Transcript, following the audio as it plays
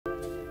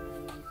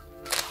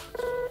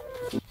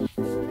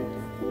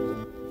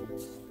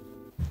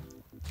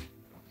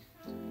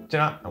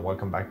Tjena and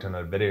welcome back to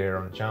another video here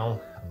on the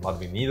channel. I'm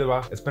Ludwig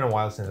Niederbach. It's been a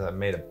while since I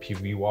made a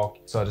PV walk,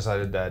 so I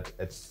decided that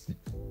it's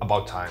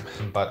about time.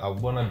 But I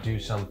want to do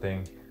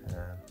something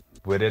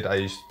with it.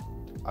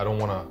 I don't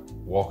want to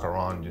walk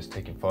around just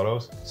taking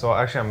photos. So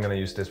actually I'm going to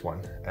use this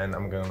one, and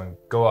I'm going to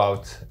go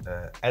out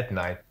at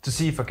night to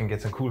see if I can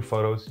get some cool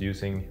photos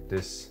using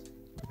this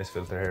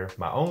Mistfilter here,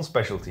 my own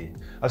specialty.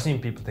 I've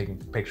seen people taking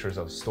pictures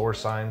of store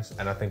signs,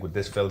 and I think with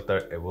this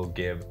filter it will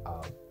give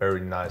a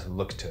very nice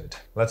look to it.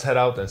 Let's head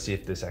out and see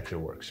if this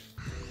actually works.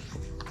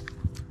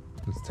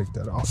 Let's take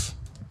that off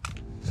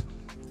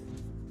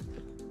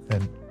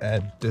and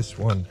add this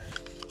one.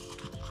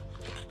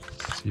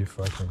 See if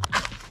I can.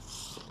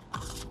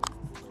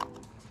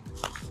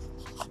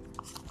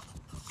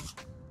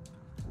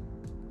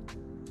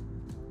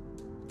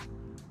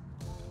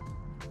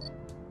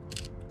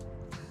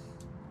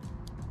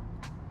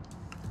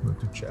 Not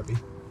too shabby.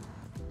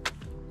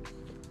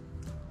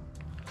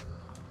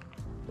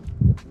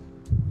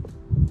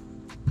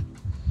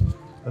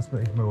 Let's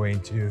make my way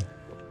into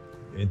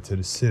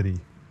the city.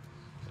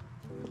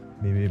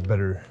 Maybe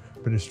better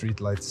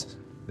street lights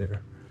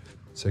there,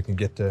 so I can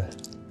get the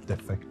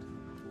effect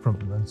from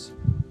the lens.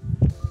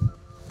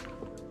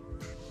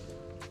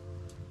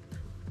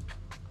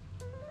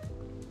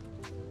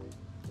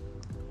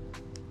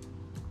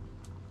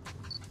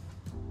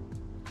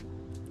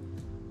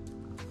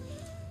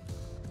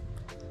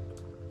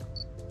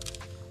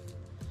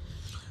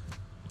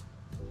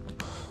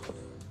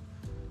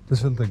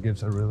 This filter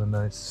gives a really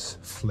nice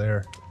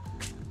flare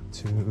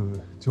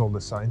to all the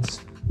signs.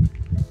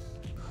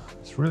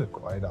 It's really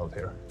quiet out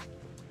here.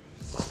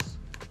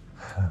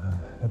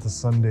 It's a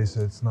Sunday,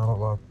 so it's not a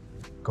lot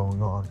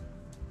going on.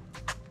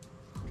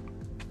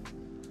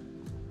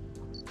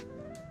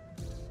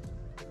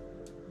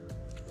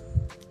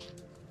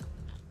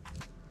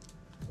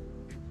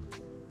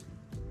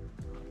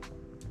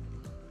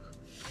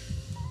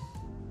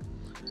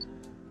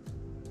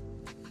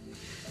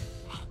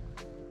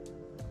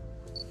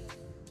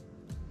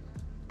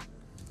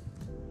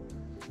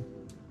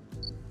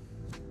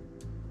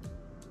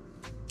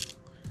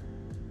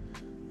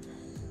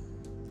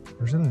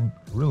 There's a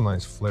real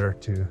nice flare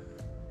to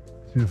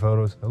the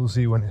photos. I will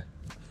see when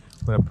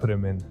I put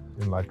them in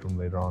Lightroom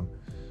later on,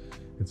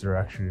 if there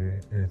actually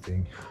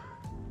anything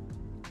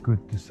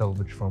good to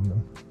salvage from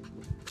them.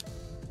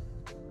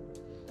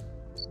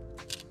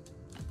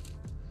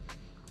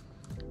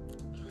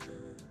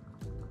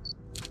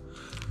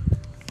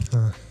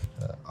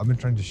 I've been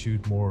trying to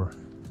shoot more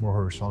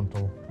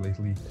horizontal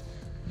lately.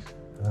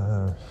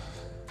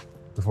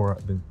 Before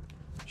I've been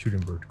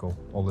shooting vertical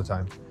all the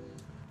time.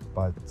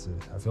 But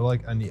I feel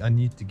like I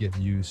need to get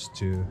used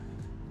to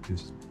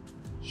just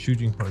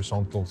shooting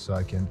horizontal, so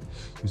I can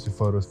use the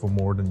photos for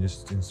more than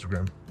just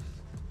Instagram.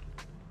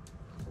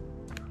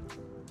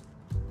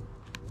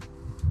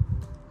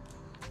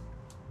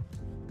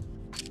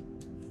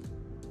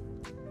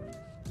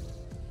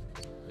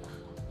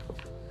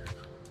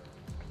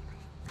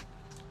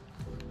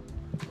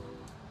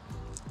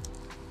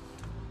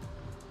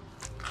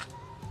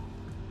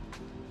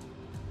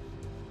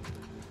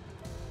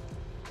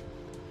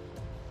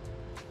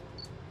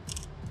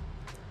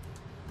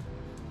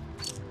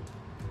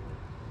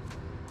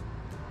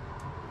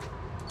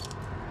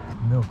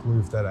 No clue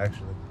if that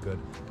actually looked good.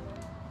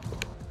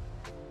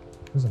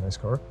 This is a nice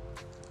car.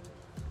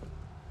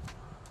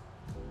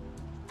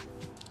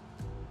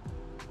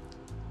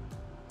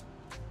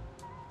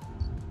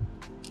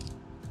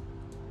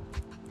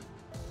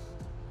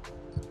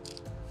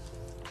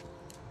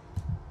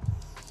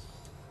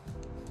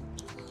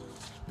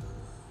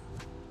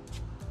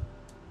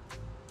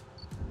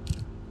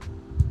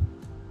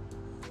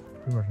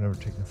 Pretty much never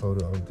taken a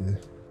photo of the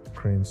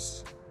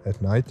cranes at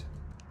night.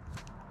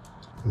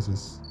 This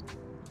is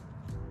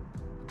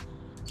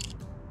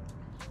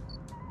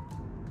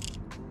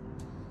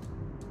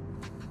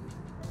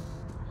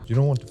you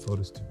don't want the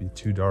photos to be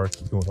too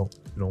dark. You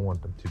don't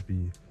want them to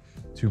be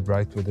too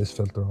bright with this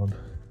filter on.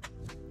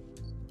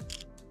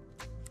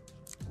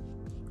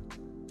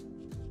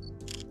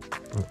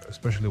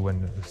 Especially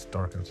when it's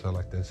dark outside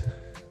like this.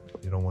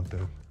 You don't want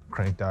to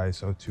crank the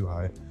ISO too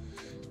high.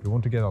 You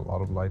want to get a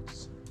lot of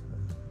lights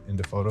in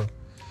the photo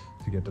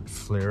to get that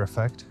flare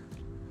effect.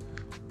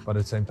 But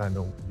at the same time,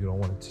 you don't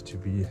want it to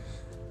be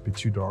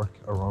too dark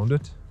around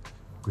it,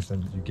 because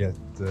then you get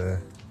the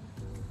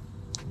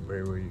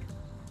very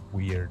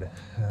weird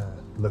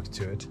look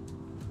to it.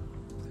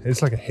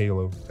 It's like a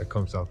halo that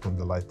comes out from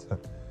the light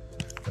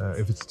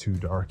if it's too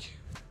dark.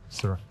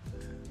 So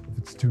if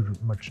it's too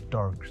much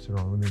dark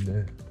surrounding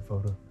the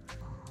photo.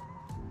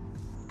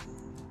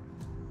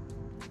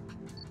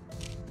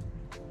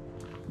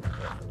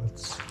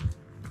 Let's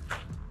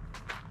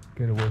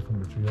get away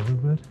from the tree a little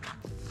bit.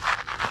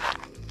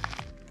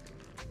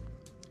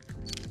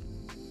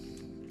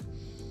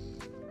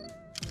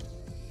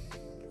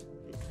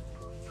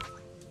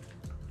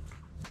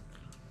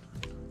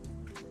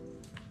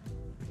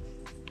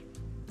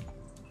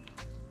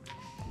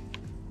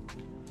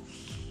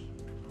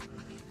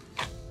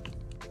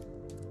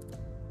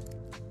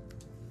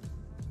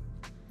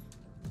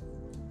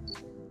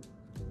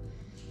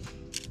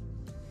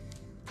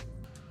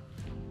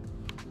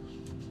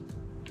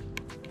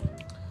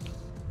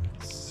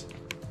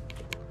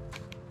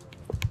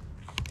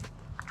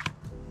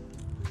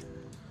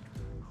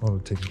 I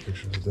would take a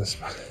picture of this.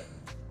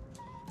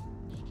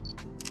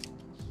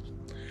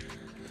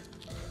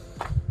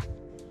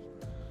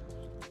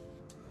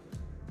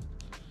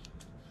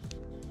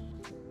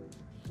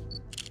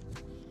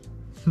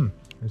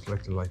 It's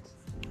like the light.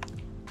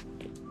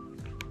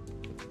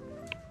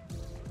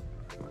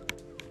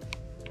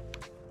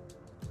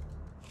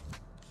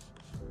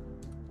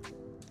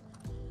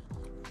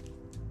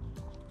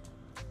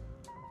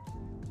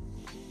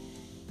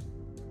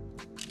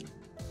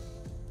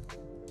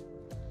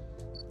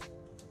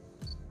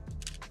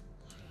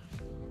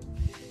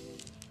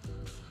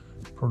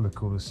 Probably the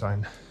coolest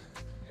sign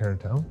here in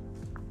town.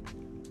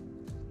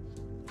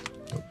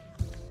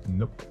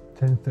 Nope.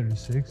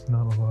 10:36,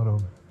 not a lot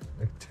of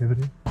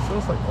activity.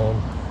 Feels like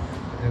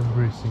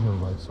every single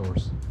light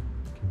source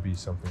can be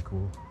something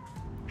cool.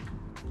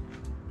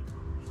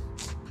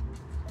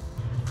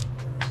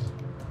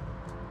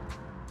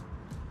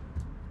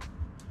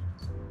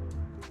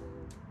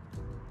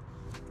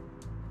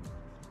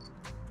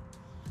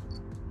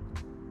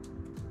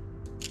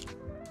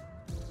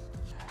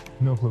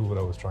 No clue what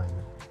I was trying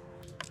there.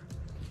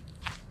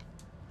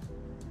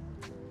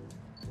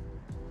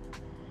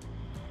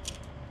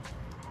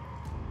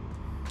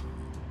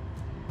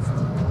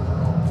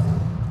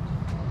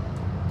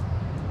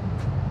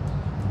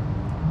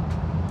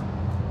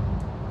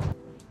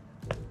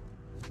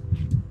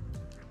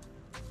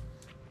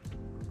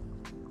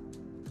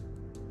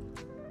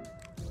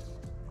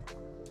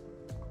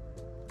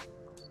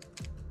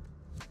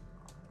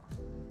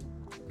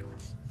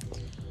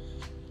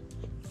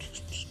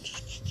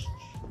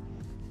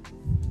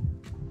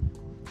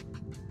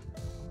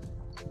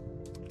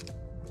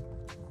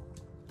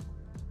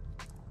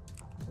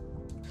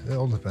 It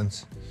all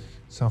depends.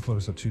 Some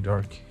photos are too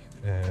dark.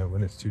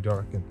 When it's too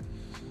dark and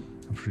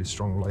a pretty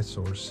strong light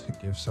source, it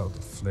gives out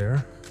a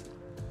flare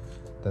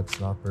that's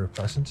not very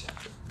pleasant.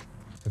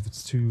 If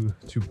it's too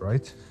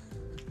bright,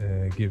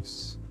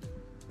 gives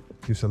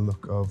a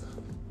look of,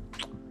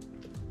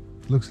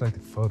 looks like the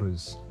photo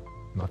is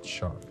not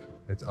sharp.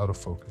 It's out of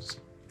focus.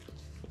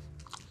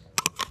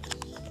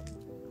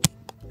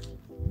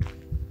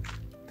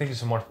 Thank you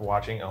so much for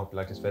watching. I hope you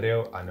like this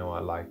video. I know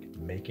I like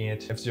making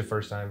it. If it's your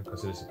first time,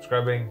 consider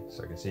subscribing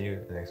so I can see you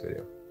in the next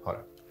video. Hold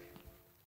up.